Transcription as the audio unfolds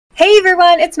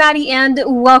everyone, it's Maddie and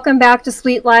welcome back to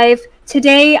Sweet Life.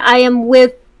 Today I am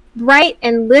with Bright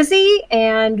and Lizzie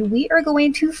and we are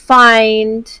going to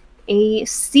find a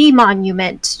sea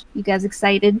monument. You guys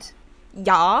excited?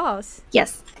 Yes.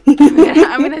 Yes.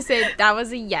 I'm gonna say that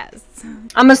was a yes.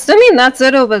 I'm assuming that's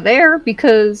it over there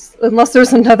because, unless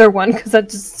there's another one, because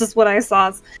that's just what I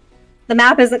saw. The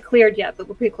map isn't cleared yet, but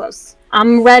we're pretty close.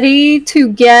 I'm ready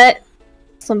to get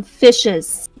some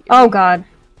fishes. Oh god.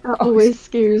 That always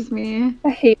scares me. I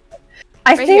hate it.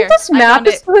 I think here. this map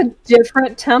is to a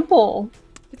different temple.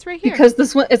 It's right here. Because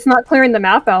this one, it's not clearing the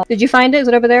map out. Did you find it? Is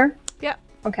it over there? Yeah.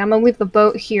 Okay, I'm gonna leave the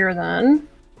boat here then.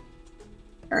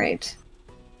 Alright.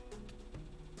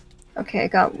 Okay,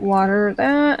 got water,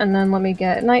 that, and then let me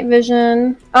get night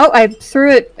vision. Oh, I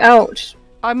threw it out.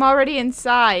 I'm already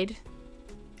inside.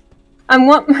 I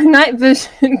want my night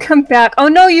vision. Come back. Oh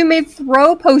no, you made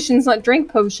throw potions, not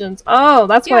drink potions. Oh,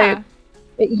 that's why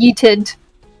it yeeted.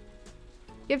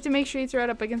 You have to make sure you throw it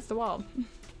up against the wall.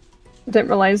 Didn't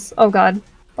realize. Oh god.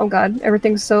 Oh god.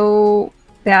 Everything's so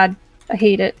bad. I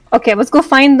hate it. Okay, let's go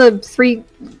find the three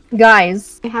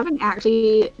guys. I haven't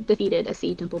actually defeated a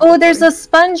sea temple Oh, before. there's a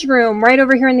sponge room right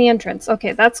over here in the entrance.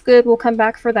 Okay, that's good. We'll come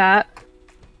back for that.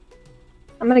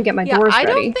 I'm gonna get my doors ready.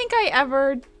 I don't think I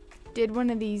ever did one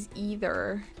of these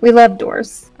either. We love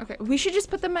doors. Okay, we should just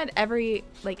put them at every,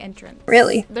 like, entrance.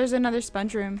 Really? There's another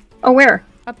sponge room. Oh, where?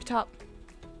 Up top.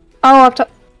 Oh, up top.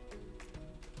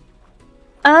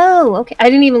 Oh, okay. I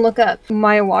didn't even look up.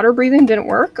 My water breathing didn't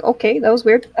work. Okay, that was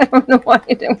weird. I don't know why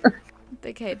it didn't work.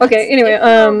 Okay. Okay. Anyway,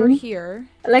 over here.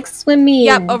 I like swimming.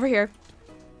 Yep, over here.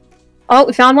 Oh,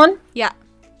 we found one. Yeah.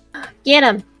 Get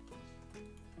him.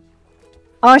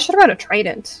 Oh, I should have brought a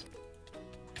trident.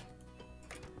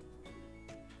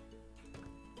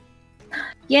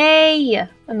 Yay!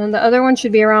 And then the other one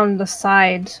should be around the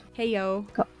side. Hey yo.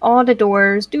 Got all the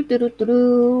doors. Doo doo doo doo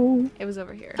doo. It was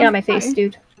over here. Get out of my face,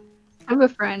 dude. I have a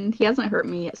friend. He hasn't hurt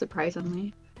me yet,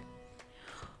 surprisingly.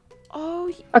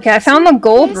 Oh. Okay, I found the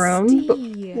gold room. But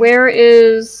where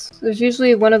is? There's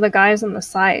usually one of the guys on the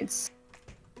sides.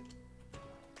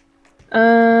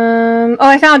 Oh,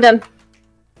 I found him.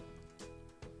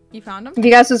 You found him? If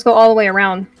you guys just go all the way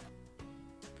around.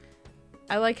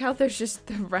 I like how there's just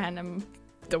the random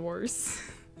doors.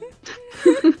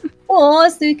 Oh,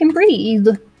 so you can breathe.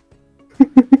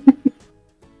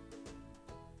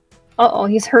 Uh-oh,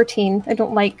 he's hurting. I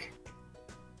don't like...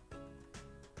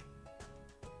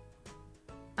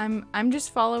 I'm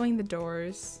just following the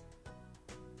doors.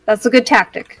 That's a good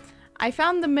tactic. I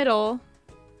found the middle.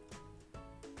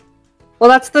 Well,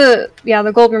 that's the... Yeah,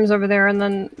 the gold room's over there, and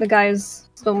then the guy's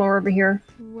still more over here.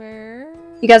 Where?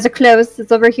 You guys are close.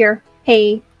 It's over here.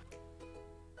 Hey.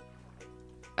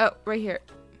 Oh, right here.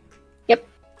 Yep.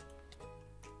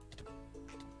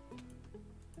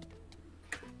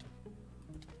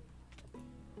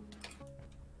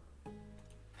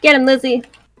 Get him, Lizzie.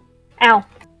 Ow.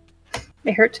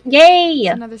 They hurt. Yay!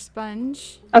 Another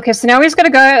sponge. Okay, so now we just gotta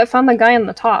go find the guy on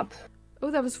the top. Oh,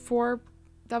 that was four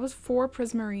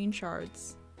prismarine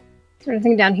shards. Is there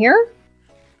anything down here?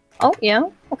 Oh, yeah.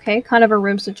 Okay, kind of a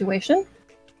room situation.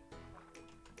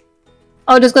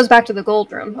 Oh, it just goes back to the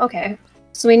gold room. Okay.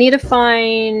 So we need to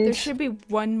find... There should be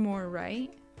one more,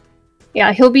 right?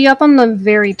 Yeah, he'll be up on the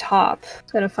very top.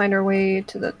 Gotta find our way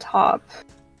to the top.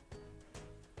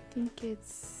 I think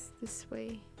it's this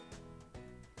way.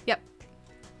 Yep.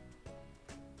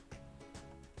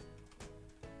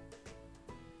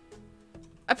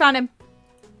 I found him.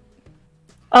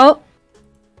 Oh!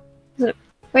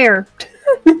 Where?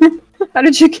 How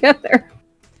did you get there?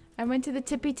 I went to the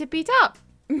tippy top.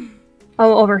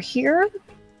 Oh, over here?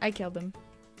 I killed him.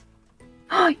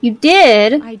 You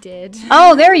did? I did.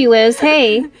 Oh, there he is.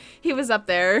 Hey. He was up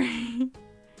there.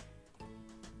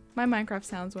 My Minecraft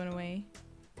sounds went away.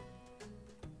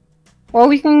 Well,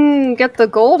 we can get the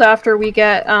gold after we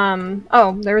get,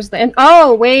 oh, there's the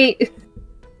oh, wait!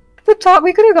 The top,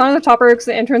 we could have gone to the top or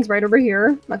the entrance right over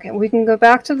here. Okay, we can go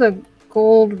back to the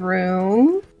gold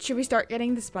room. Should we start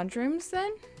getting the sponge rooms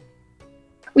then?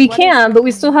 We can, but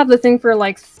we still have the thing for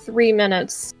like 3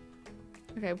 minutes.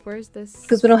 Okay, where's this?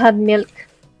 Because we don't have milk.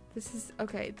 This is,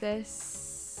 okay,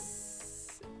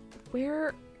 this...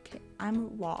 Where? Okay,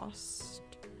 I'm lost.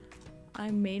 I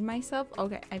made myself...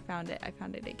 Okay, I found it. I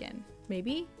found it again.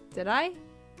 Maybe? Did I?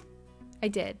 I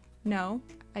did. No,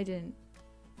 I didn't.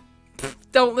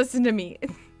 Don't listen to me.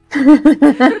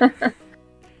 I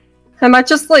might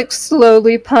just like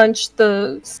slowly punch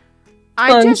the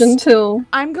sponge until...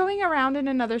 I'm going around in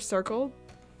another circle.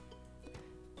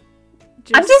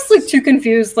 I'm just like too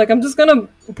confused. Like I'm just gonna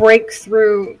break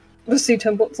through the sea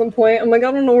temple at some point. I'm like,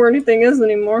 I don't know where anything is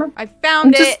anymore. I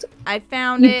found it. I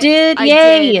found it. You did? I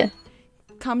Yay! did.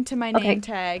 Come to my name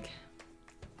tag.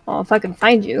 Oh, if I can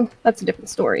find you, that's a different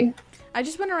story. I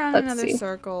just went around Let's another see.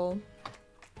 circle.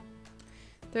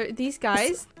 These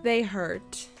guys, they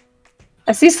hurt.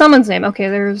 I see someone's name. Okay,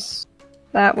 there's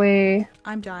that way.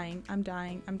 I'm dying. I'm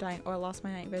dying. I'm dying. Oh, I lost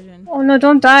my night vision. Oh no,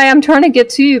 don't die. I'm trying to get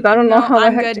to you, but I don't know how the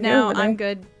I'm heck good to now. get over there. I'm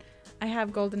good. I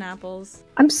have golden apples.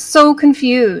 I'm so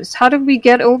confused. How did we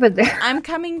get over there? I'm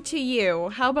coming to you.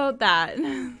 How about that?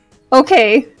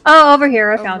 Okay. Oh, over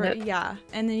here. I found it. Yeah,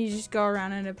 and then you just go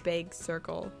around in a big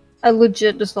circle. I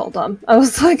legit just felt dumb. I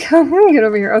was like, how do we get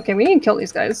over here? Okay, we need to kill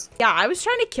these guys. Yeah, I was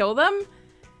trying to kill them.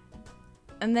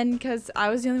 And then, because I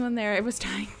was the only one there, it was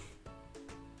dying.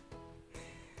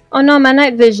 Oh no, my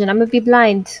night vision. I'm gonna be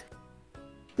blind.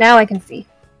 Now I can see.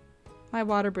 My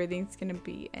water breathing's gonna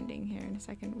be ending here in a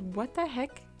second. What the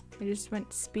heck? I just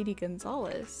went Speedy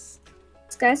Gonzalez.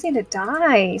 These guys need to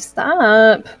die.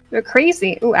 Stop. They're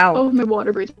crazy. Ooh, ow. Oh, my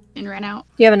water breathing ran out.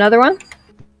 Do you have another one?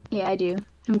 Yeah, I do.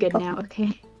 I'm good now.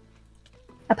 Okay.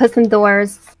 I put some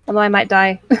doors, although I might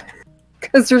die.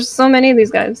 Because there's so many of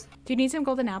these guys. Do you need some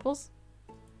golden apples?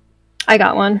 I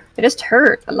got one. It just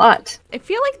hurt a lot. I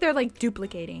feel like they're like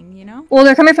duplicating, you know? Well,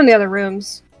 they're coming from the other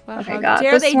rooms. Well, Okay, how got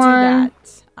dare this they one. do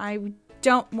that? I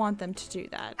don't want them to do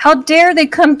that. How dare they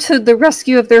come to the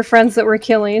rescue of their friends that we're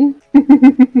killing?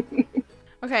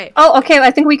 Okay. Oh, okay, I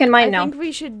think we can mine now. I think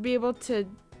we should be able to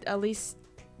at least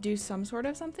do some sort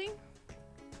of something.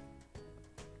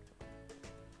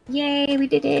 Yay, we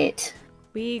did it.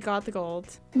 We got the gold.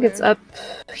 I think it's up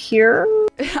here.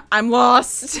 I'm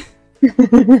lost.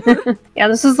 Yeah,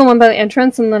 this is the one by the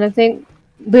entrance, and then I think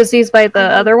Lizzie's by the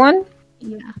other one.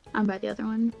 Yeah, I'm by the other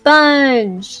one.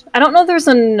 Sponge! I don't know if there's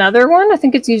another one. I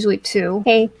think it's usually two.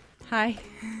 Hey. Hi.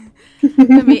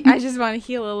 I just want to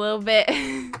heal a little bit.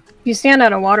 If you stand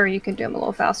out of water, you can do them a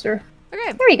little faster.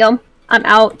 Okay. There you go. I'm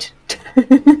out.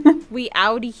 We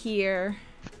outie here.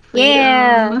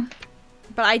 Yeah.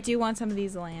 But I do want some of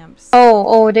these lamps.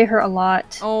 Oh, they hurt a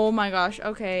lot. Oh my gosh.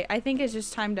 Okay. I think it's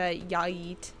just time to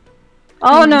yeet.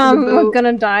 Oh no, I'm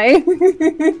gonna die.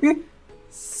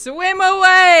 Swim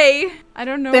away! I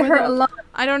don't know. They hurt a lot.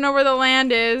 I don't know where the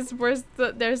land is. There's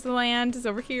the land. It's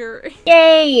over here.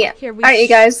 Yay! Here we Alright, you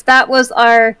guys, that was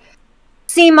our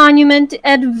Sea Monument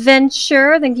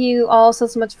adventure. Thank you all so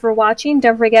much for watching.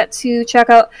 Don't forget to check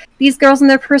out these girls and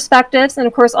their perspectives, and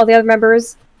of course all the other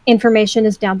members' information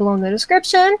is down below in the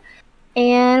description.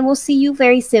 And we'll see you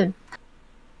very soon.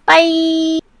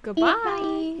 Bye!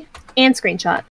 Goodbye. And screenshot.